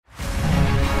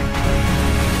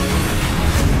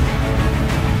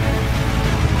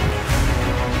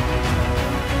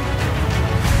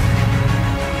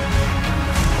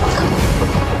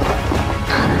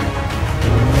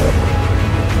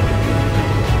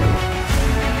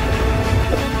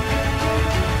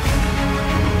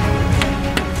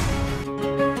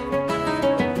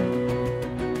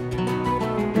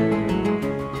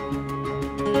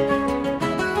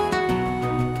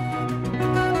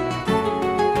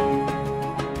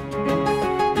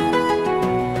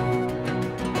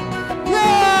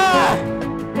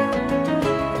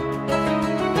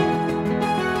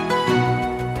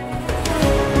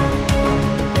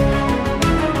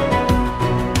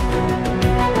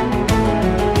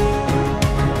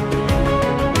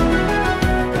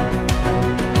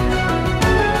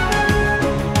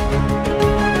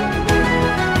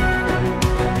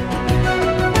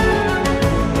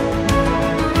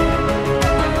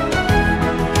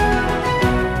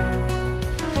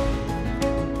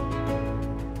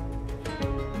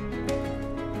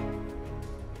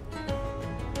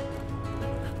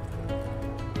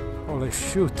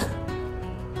shoot.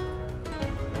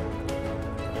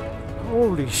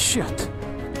 Holy shit.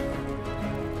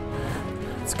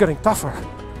 It's getting tougher.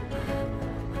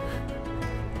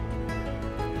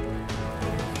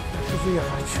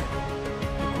 Wyjechać.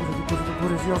 Do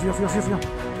góry, wio.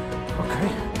 Okej,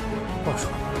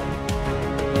 poszło.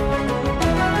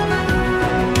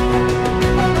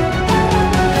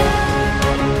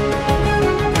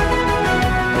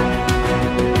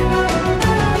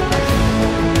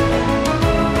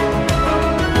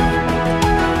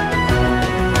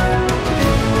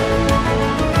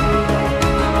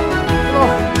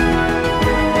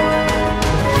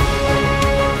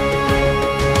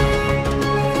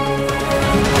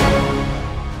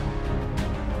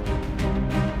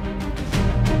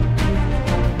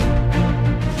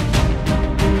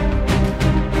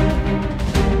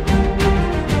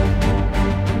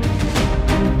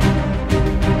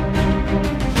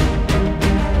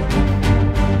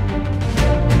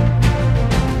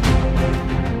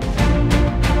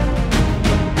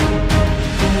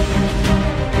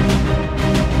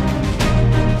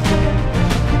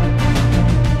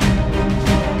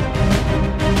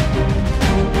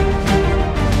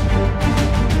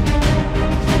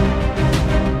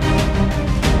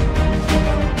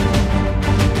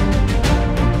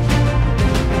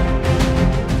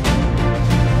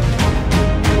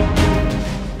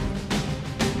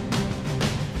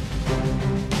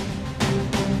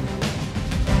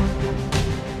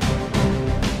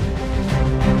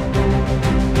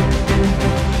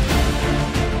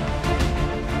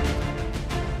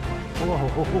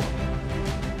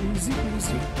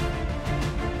 Easy.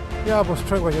 Ja, bo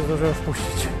sprzęgła nie zdążyłem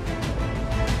wpuścić.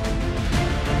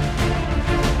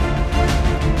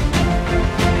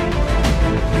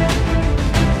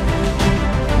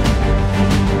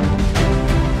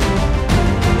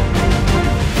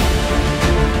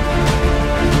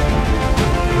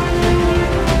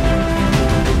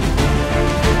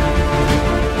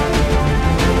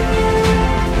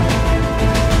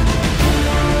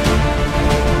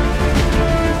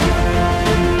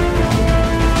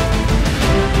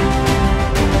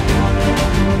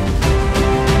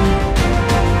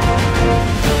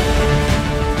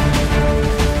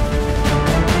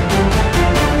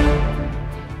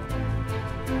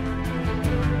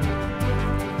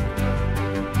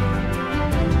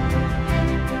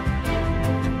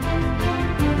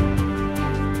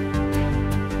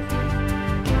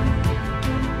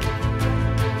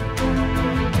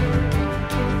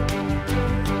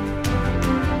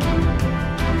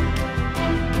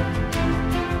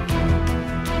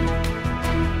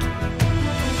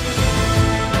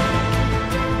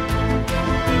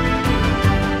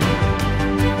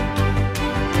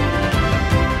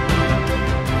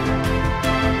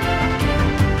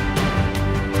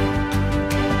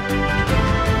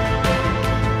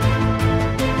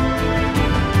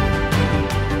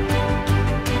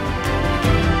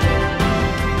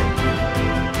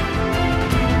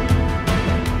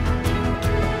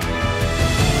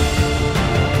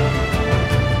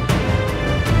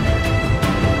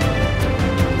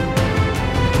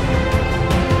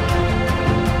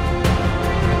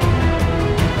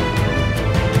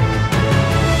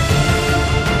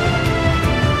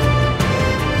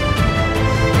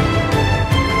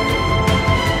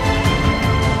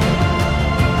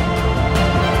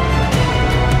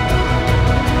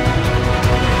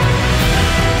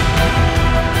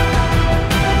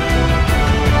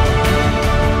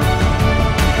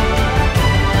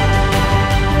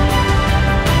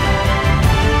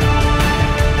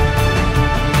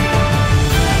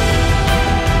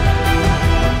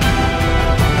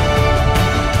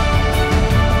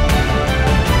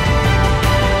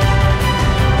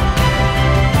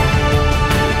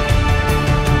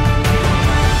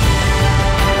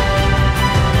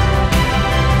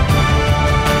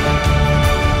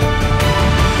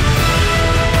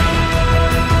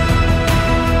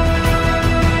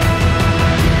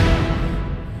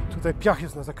 Tutaj piach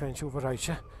jest na zakręcie,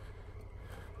 uważajcie.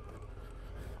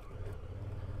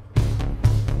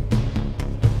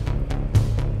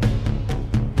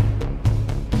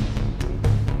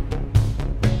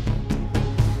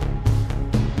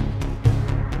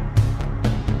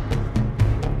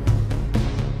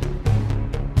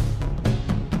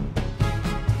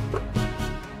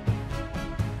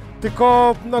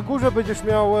 Tylko na górze będziesz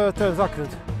miał ten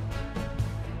zakręt.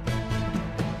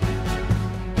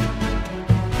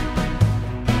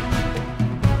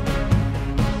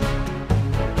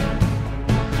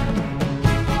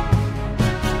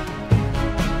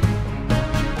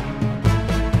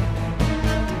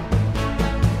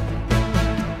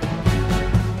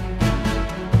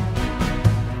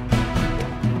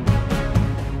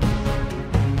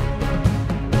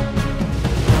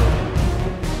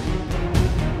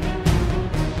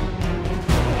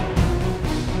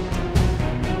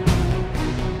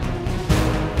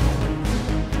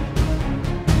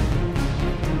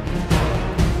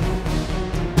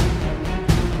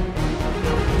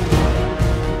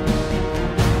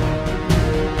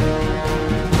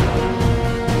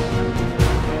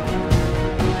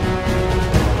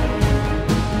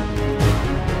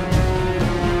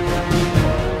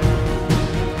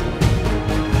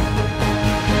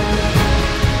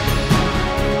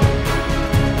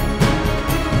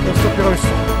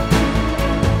 course.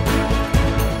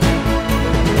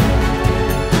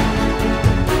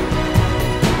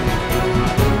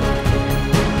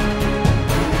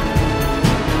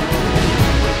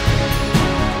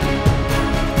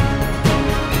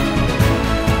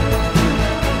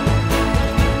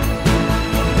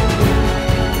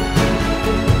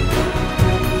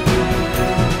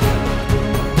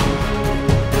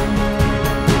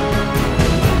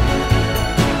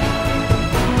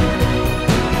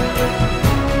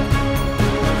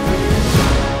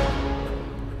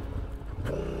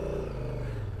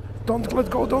 Don't let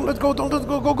go, don't let go, don't let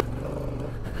go, go.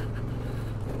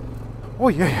 Oh,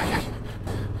 yeah.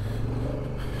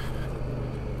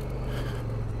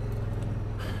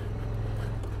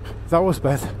 That was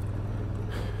bad.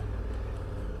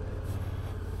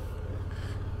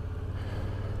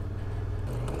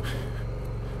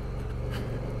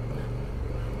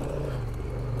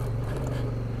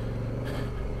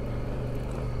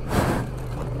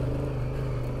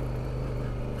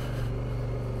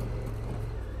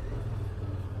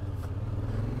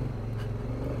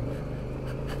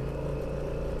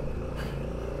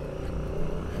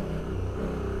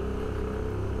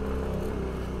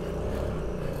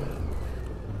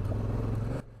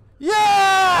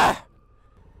 Yeah!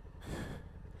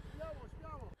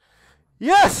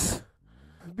 Yes!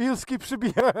 Bielski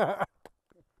przybija.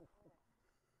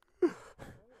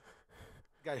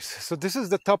 Guys, so this is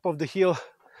the top of the hill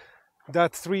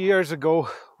that 3 years ago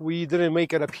we didn't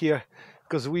make it up here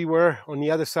because we were on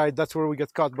the other side. That's where we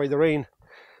got caught by the rain.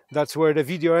 That's where the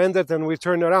video ended and we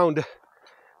turned around.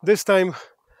 This time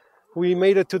we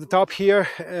made it to the top here,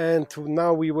 and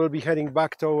now we will be heading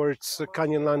back towards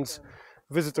Canyonlands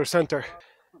Visitor Center.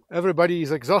 Everybody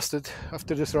is exhausted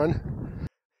after this run.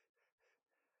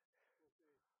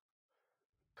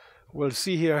 We'll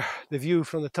see here the view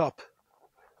from the top.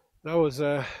 That was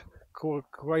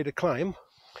quite a climb.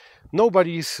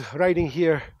 Nobody's riding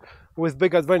here with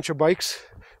big adventure bikes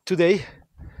today.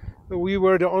 We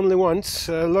were the only ones.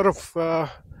 A lot of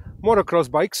motocross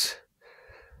bikes,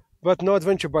 but no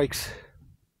adventure bikes.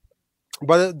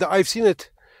 But I've seen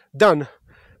it done.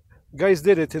 Guys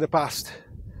did it in the past.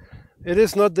 It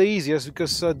is not the easiest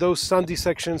because those sandy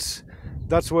sections,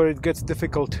 that's where it gets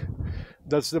difficult.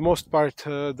 That's the most part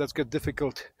that gets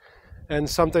difficult. And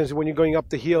sometimes when you're going up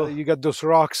the hill, you got those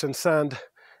rocks and sand,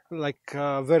 like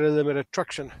very limited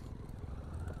traction.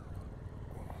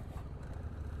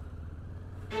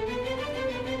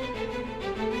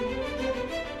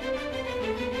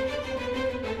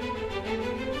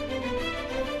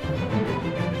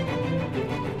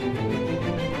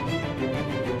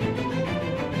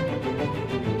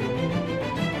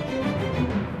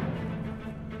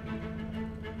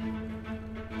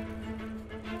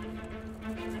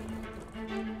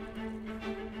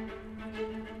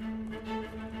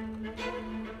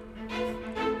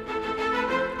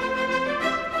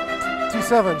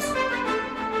 T7s.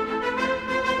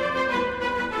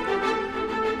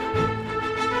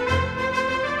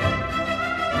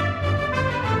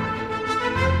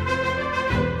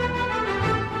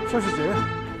 Co się dzieje?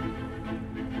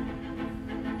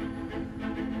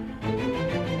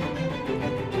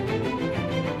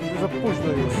 Za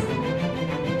późno już.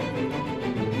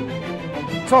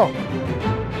 Co?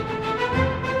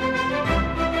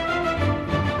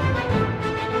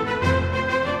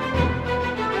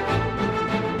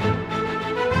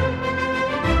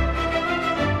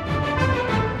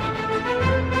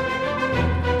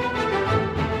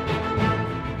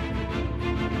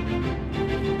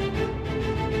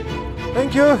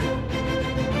 Thank you.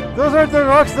 Those are the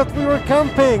rocks that we were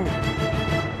camping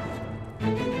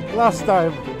last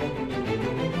time.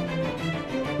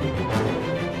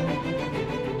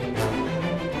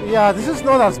 Yeah, this is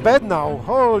not as bad now.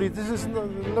 Holy, this is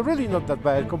really not that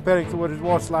bad comparing to what it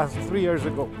was 3 years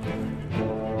ago.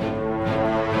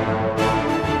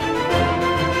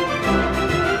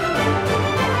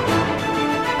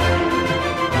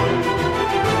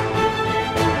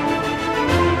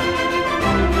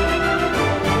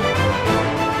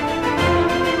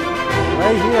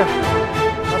 Right here,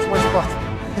 that's my spot.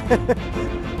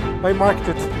 I marked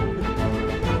it.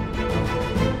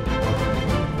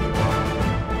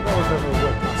 That was never a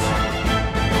wetness.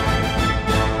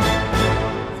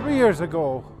 3 years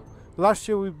ago, last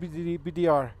year with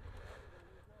BDR.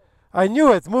 I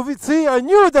knew it. See, I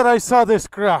knew that I saw this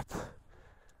crap.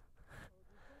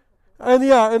 And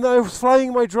yeah, and I was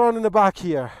flying my drone in the back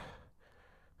here.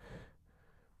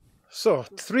 So,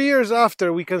 3 years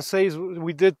after, we can say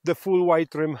we did the full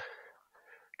white rim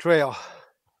trail.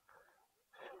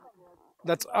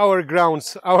 That's our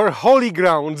grounds, our holy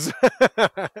grounds.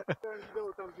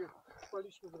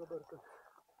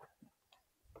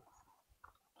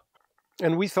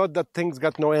 And we thought that things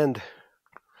got no end.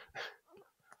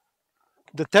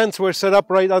 The tents were set up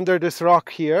right under this rock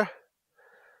here.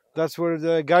 That's where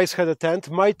the guys had a tent.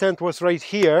 My tent was right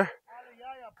here.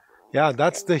 Yeah,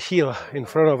 that's the hill in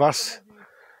front of us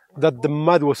that the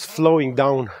mud was flowing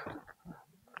down.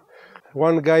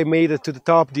 One guy made it to the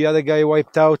top, the other guy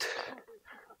wiped out.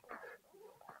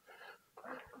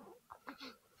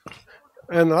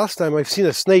 And last time I've seen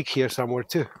a snake here somewhere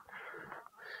too.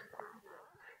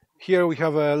 Here we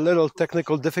have a little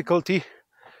technical difficulty.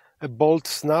 A bolt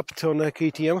snapped on a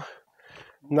KTM.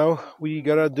 Now we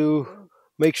gotta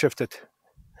makeshift it.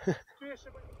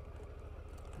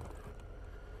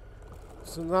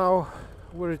 So now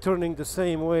we're returning the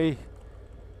same way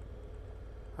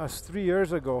as 3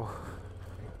 years ago.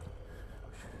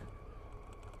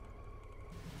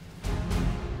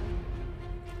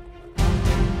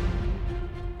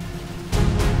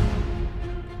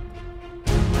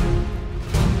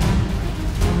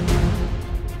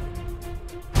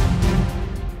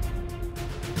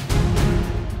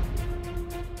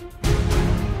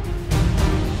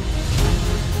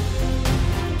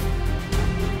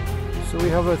 So we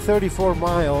have 34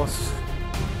 miles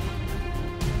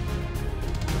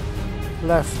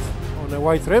left on the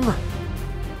white rim,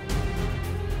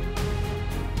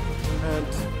 and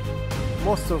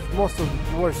most of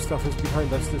the worst stuff is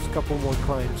behind us. There's a couple more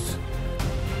climbs.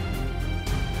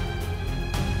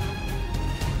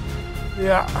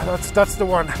 Yeah, that's the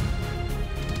one.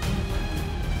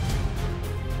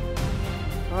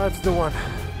 That's the one.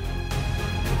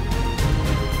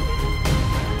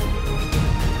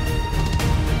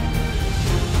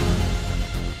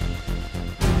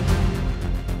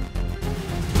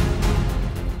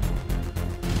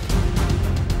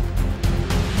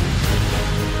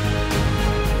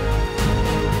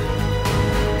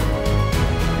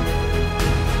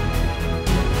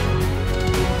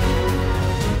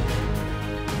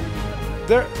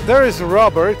 There is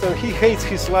Robert, and he hates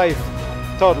his life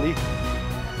totally.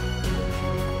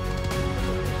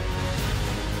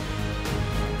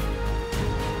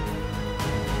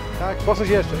 Tak, posuń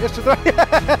się jeszcze trochę.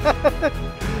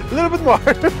 A little bit more.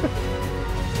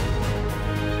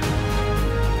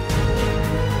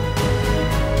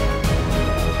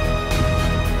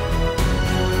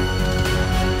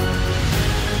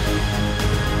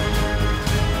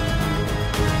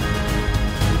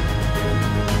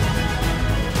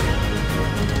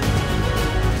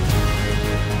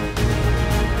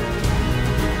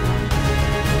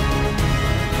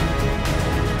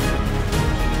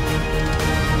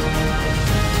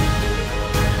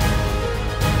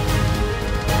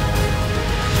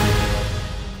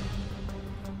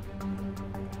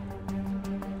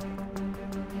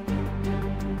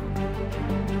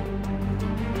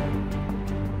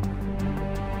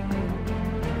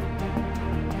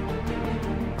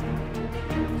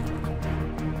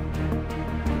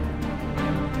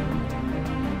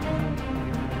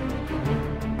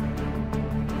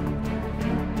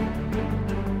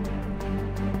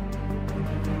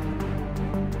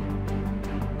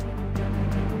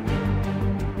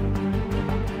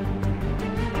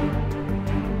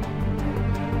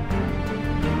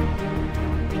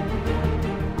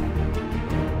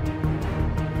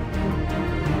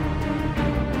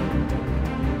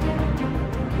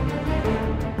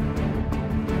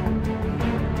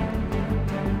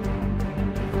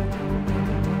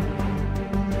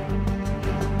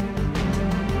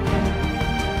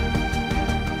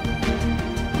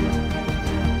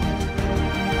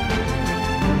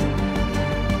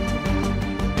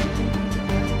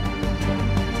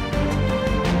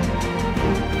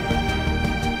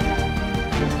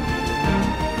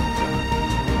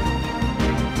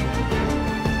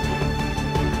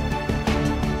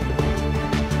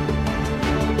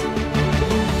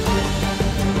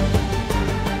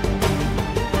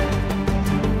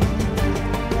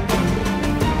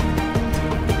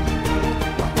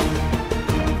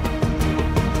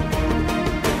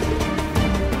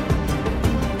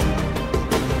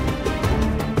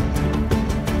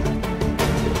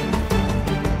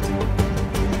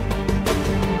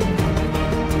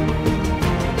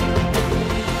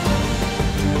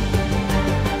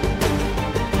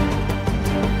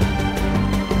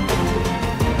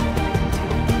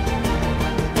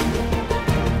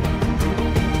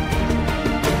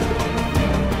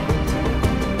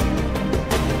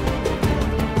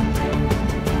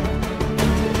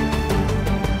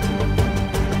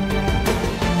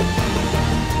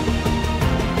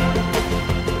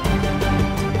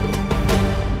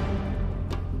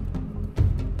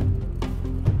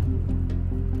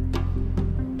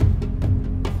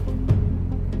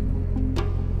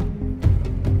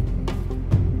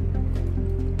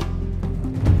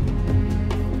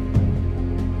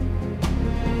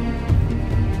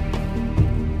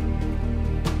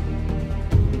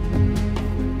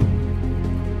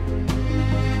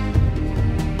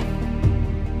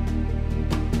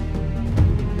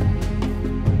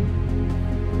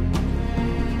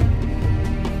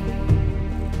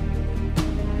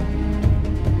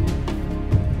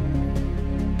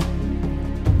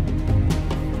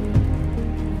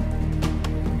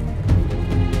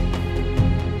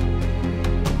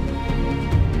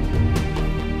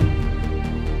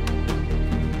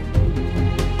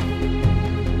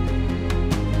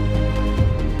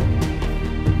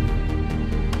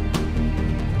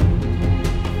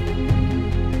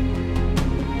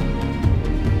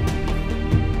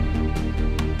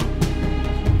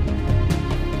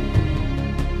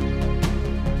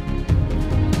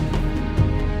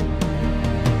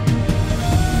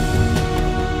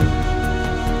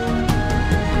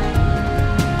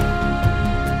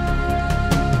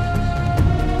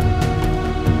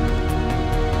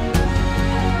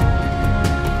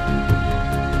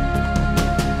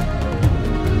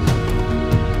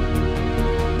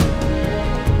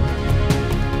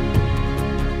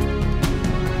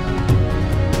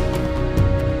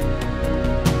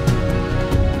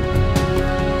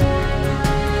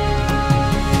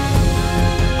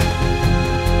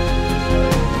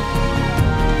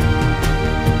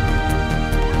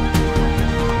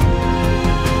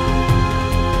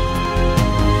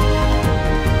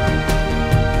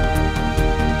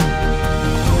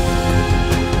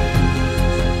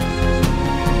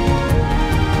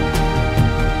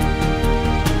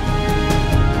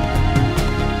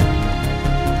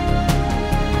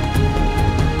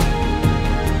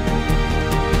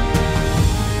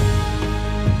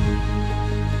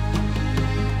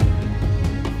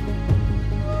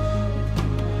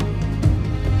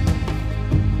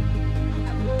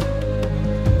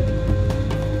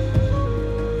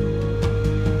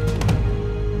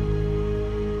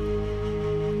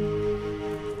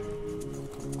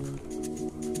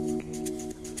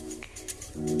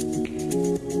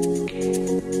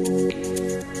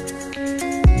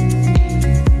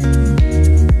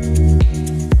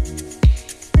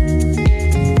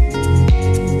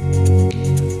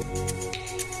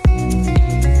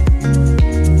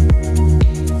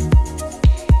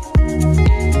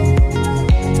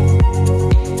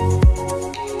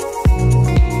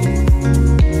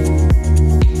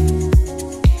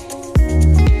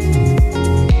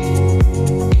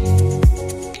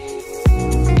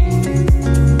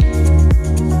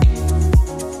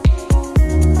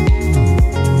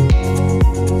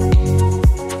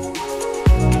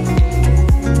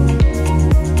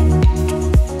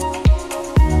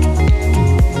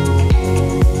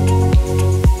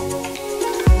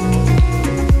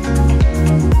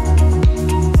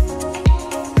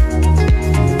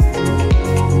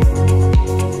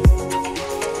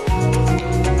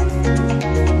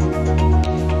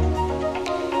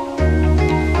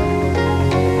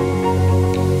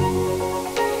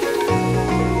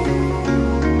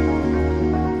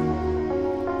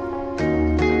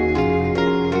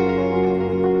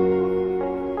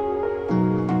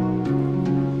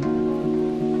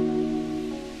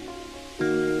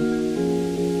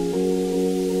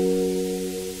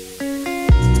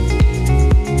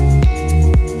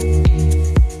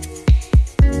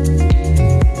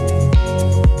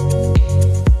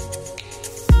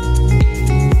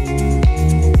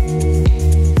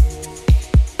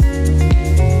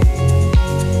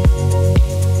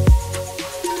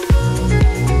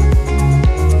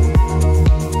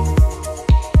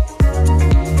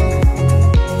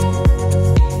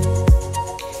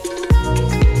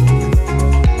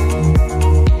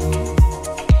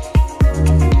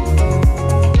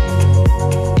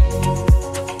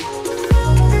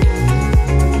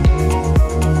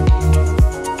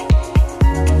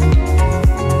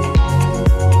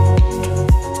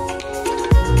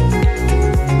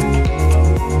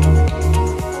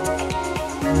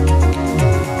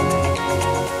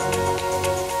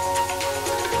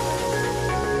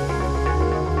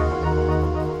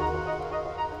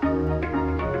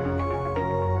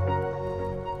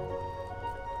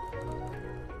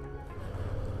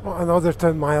 another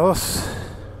 10 miles.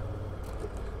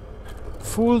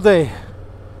 Full day.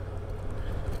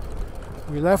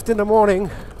 We left in the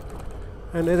morning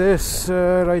and it is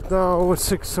right now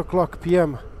 6 o'clock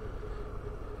p.m.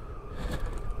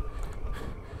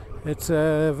 It's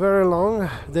a very long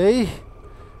day,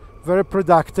 very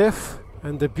productive,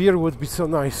 and the beer would be so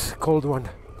nice, cold one.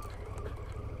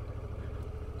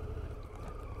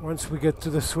 Once we get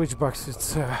to the switchbacks,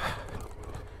 it's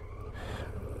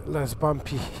less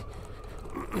bumpy.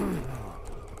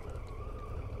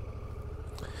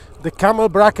 The camel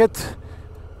bracket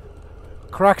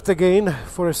cracked again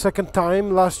for a second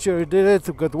time. Last year I did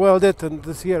it, got welded, and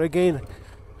this year again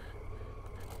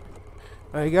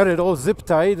I got it all zip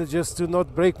tied just to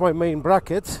not break my main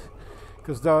bracket,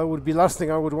 because that would be the last thing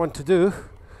I would want to do.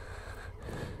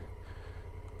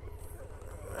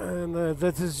 And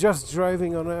that is just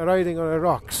riding on the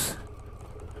rocks.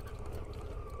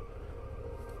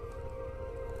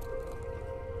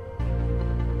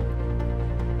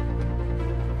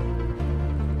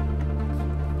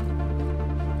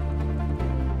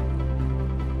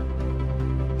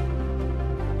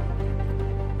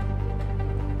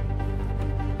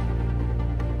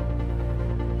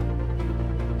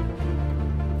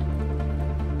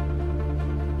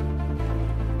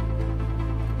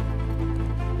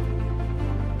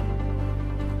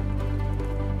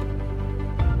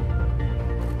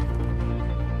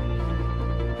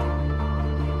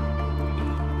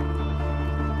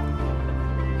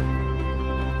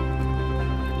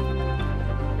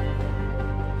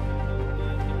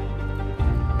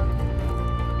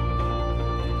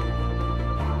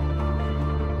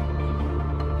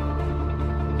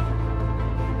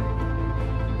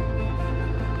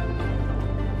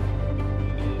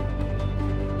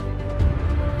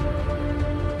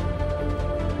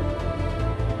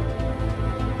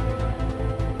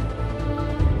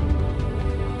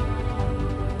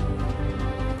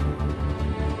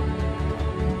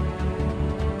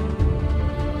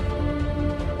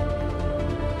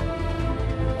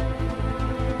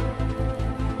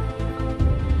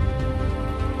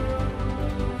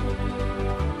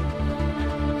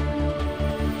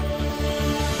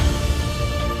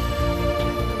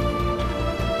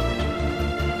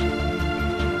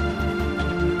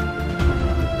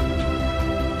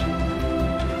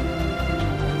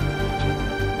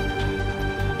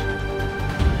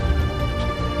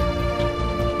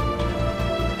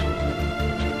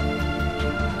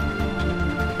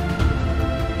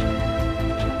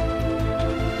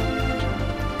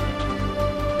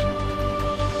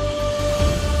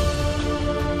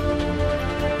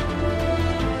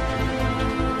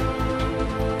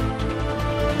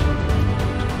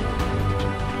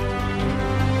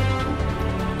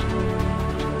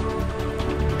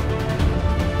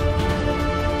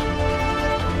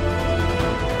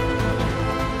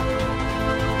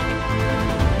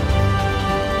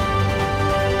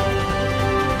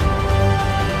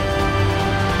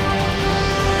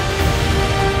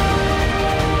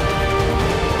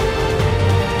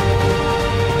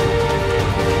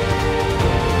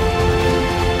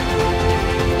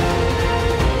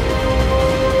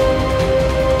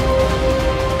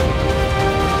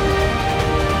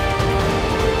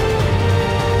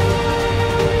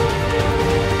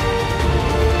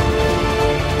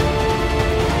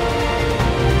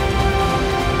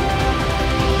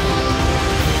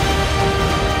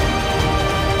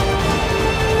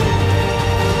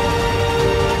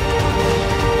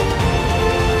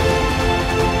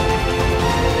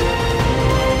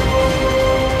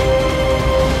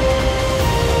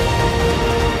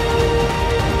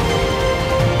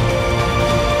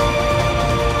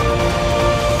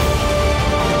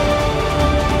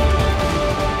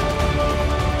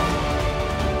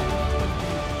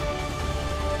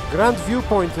 Grand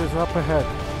viewpoint is up ahead.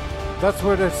 That's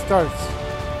where it starts.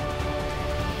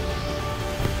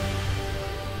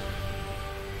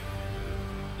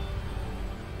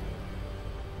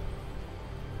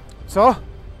 Co?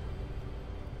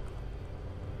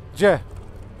 Gdzie?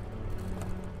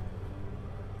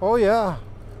 O ja.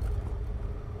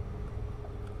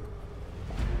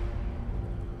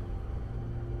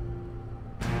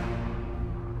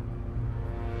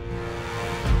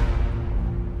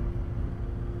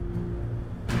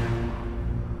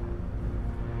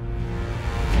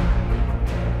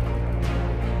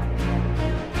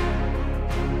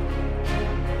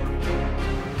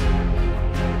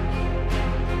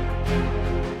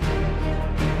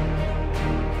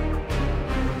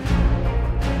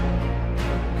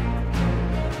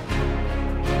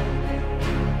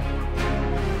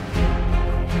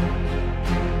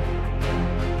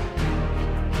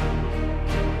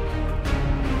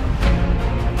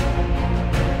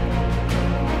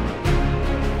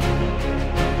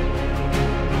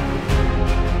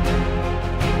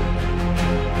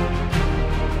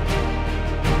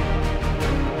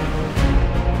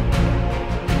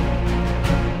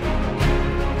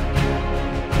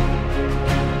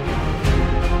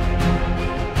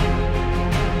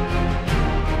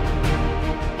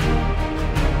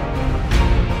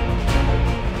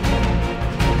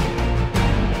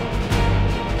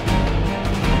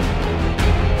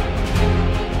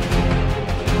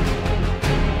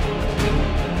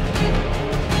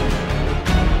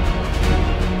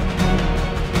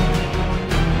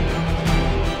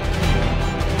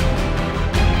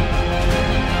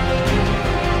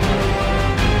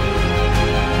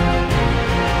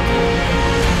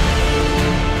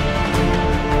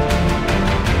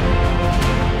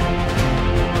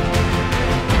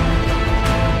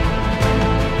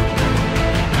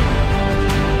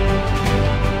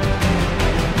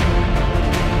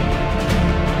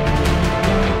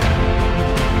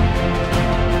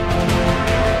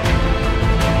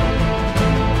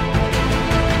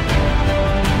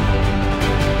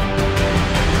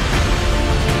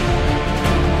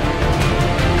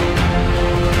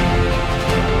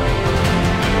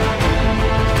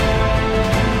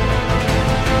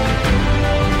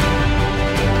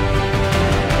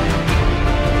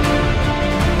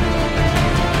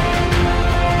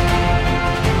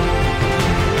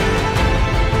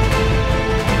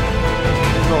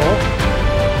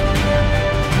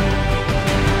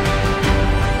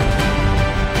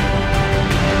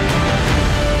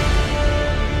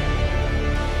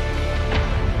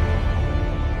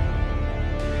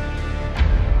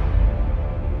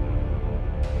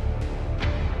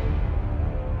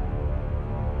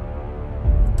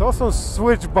 Some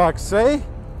switchbacks, eh?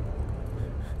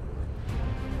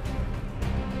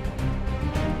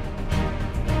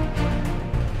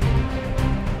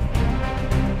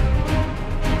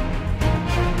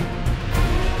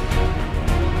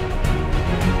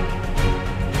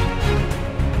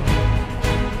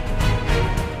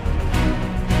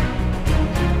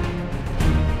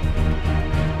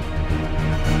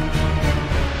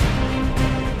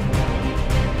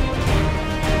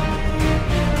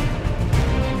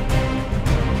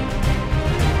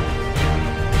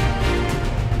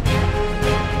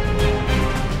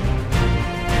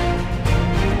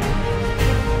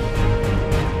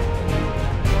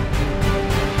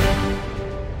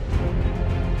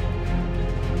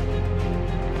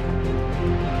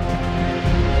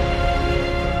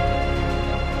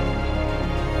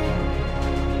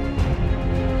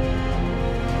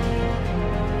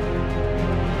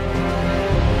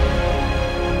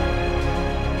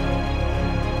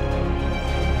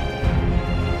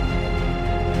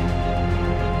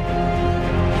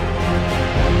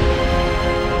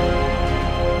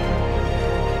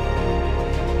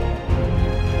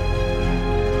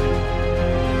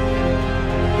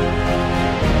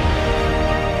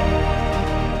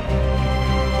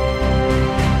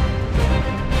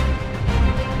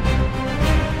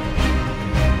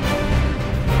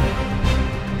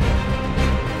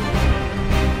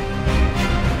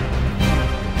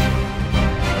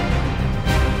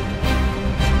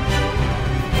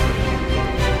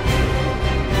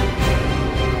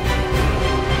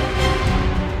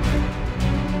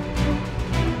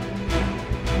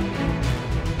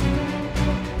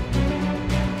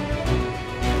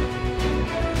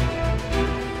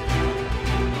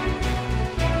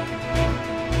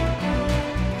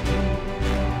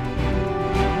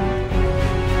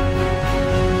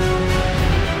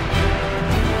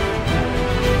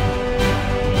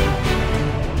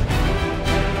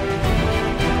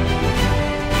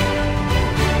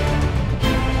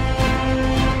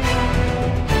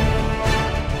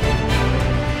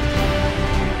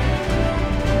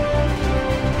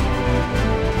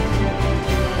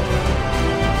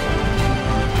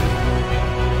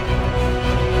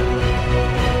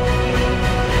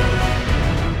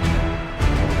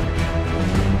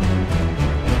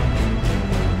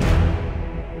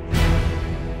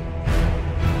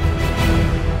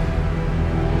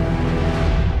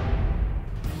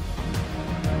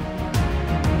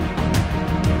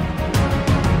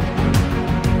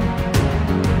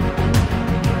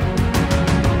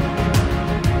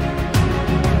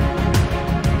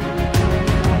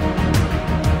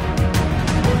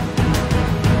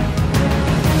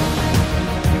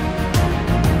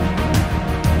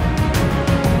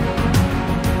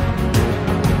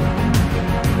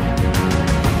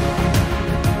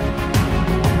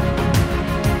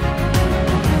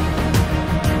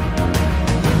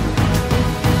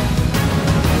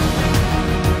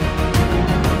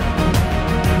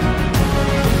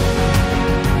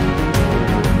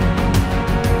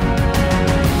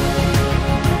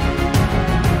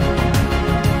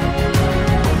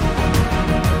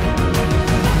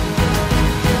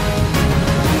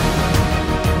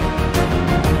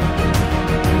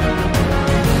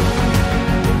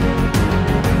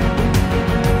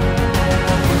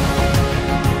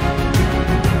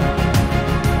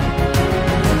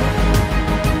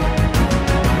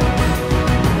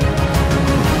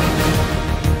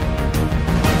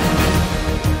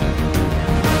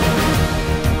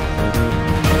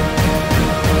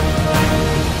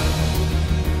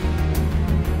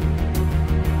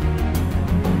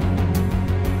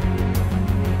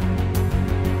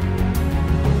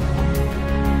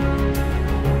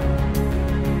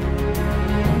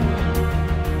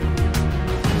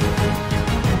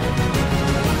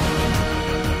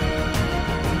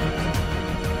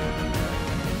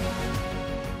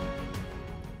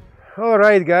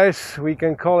 Alright guys, we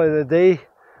can call it a day,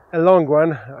 a long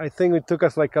one. I think it took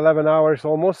us like 11 hours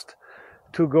almost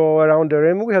to go around the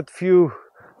rim. We had few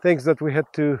things that we had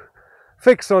to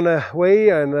fix on the way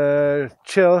and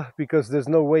chill, because there's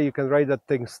no way you can ride that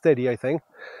thing steady, I think.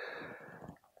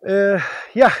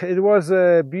 Yeah, it was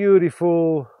a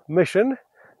beautiful mission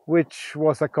which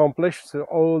was accomplished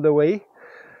all the way.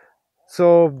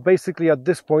 So basically at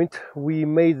this point we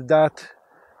made that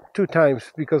 2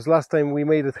 times, because last time we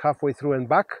made it halfway through and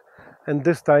back, and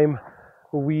this time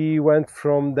we went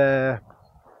from the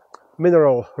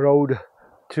Mineral Road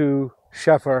to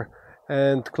Schaffer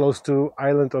and close to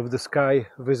Island of the Sky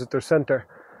Visitor Center.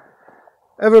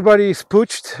 Everybody is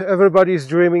pooched, everybody is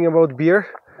dreaming about beer.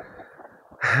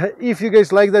 If you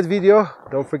guys like that video,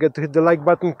 don't forget to hit the like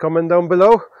button, comment down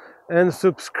below and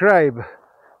subscribe.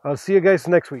 I'll see you guys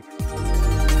next week.